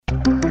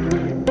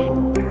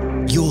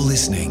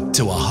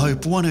to a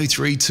Hope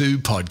 1032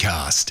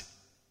 podcast.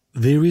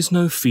 There is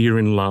no fear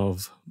in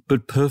love,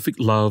 but perfect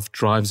love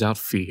drives out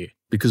fear,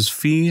 because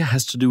fear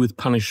has to do with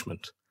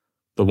punishment.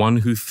 The one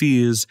who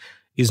fears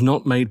is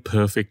not made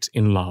perfect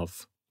in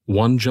love.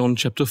 1 John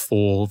chapter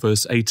 4,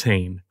 verse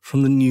 18,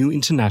 from the New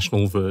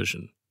International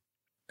Version.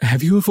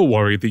 Have you ever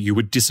worried that you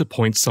would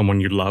disappoint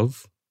someone you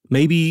love?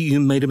 Maybe you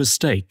made a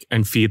mistake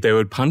and feared they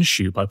would punish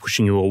you by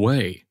pushing you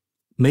away.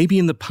 Maybe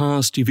in the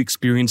past you've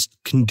experienced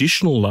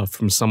conditional love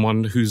from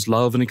someone whose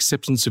love and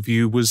acceptance of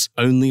you was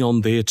only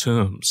on their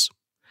terms.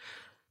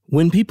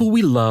 When people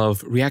we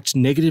love react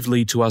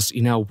negatively to us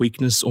in our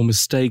weakness or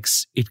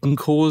mistakes, it can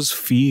cause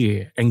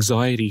fear,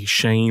 anxiety,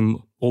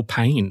 shame, or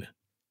pain.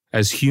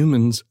 As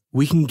humans,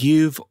 we can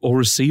give or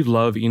receive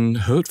love in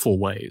hurtful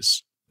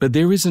ways. But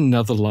there is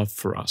another love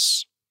for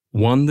us,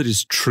 one that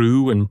is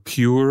true and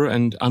pure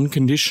and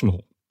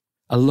unconditional.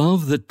 A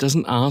love that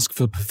doesn't ask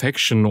for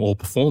perfection or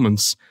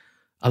performance,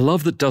 a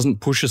love that doesn't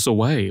push us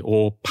away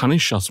or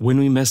punish us when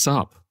we mess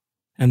up.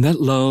 And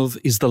that love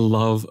is the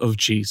love of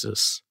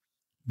Jesus.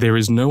 There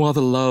is no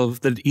other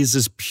love that is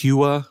as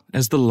pure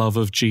as the love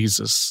of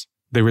Jesus.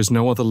 There is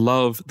no other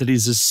love that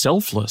is as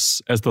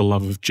selfless as the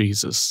love of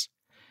Jesus.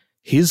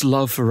 His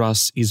love for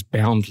us is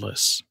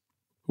boundless.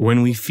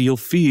 When we feel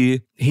fear,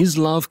 His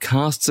love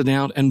casts it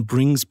out and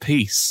brings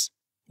peace.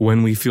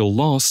 When we feel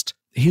lost,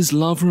 His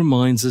love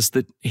reminds us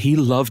that He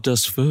loved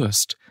us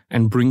first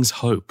and brings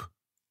hope.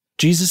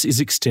 Jesus is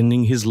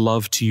extending His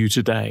love to you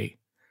today,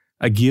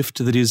 a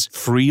gift that is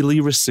freely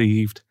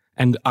received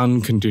and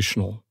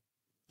unconditional.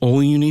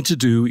 All you need to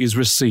do is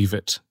receive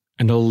it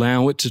and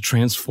allow it to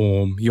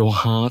transform your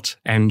heart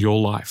and your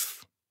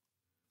life.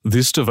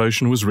 This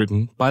devotion was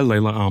written by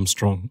Layla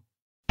Armstrong.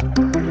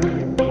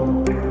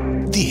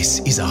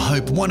 This is a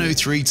Hope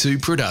 1032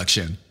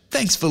 production.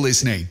 Thanks for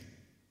listening.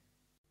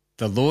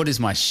 The Lord is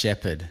my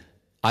shepherd,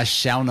 I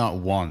shall not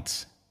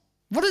want.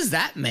 What does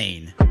that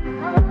mean?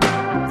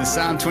 The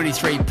Psalm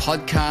 23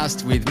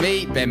 podcast with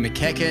me, Ben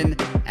McKecken,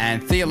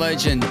 and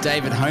theologian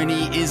David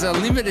Honey is a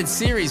limited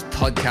series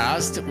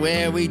podcast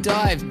where we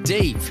dive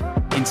deep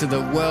into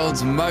the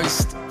world's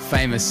most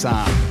famous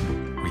psalm.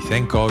 We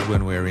thank God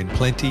when we're in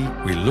plenty.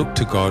 We look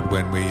to God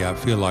when we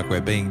feel like we're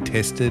being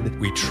tested.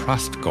 We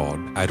trust God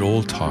at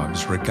all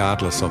times,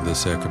 regardless of the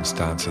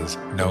circumstances,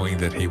 knowing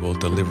that He will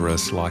deliver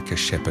us like a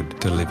shepherd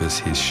delivers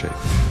his sheep.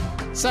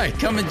 So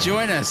come and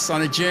join us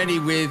on a journey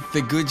with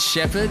the Good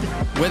Shepherd.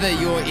 Whether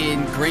you're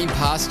in green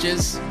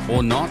pastures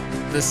or not,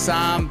 the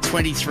Psalm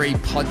 23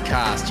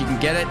 podcast. You can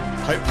get it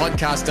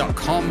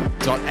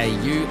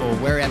hopepodcast.com.au or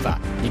wherever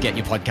you get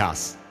your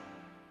podcasts.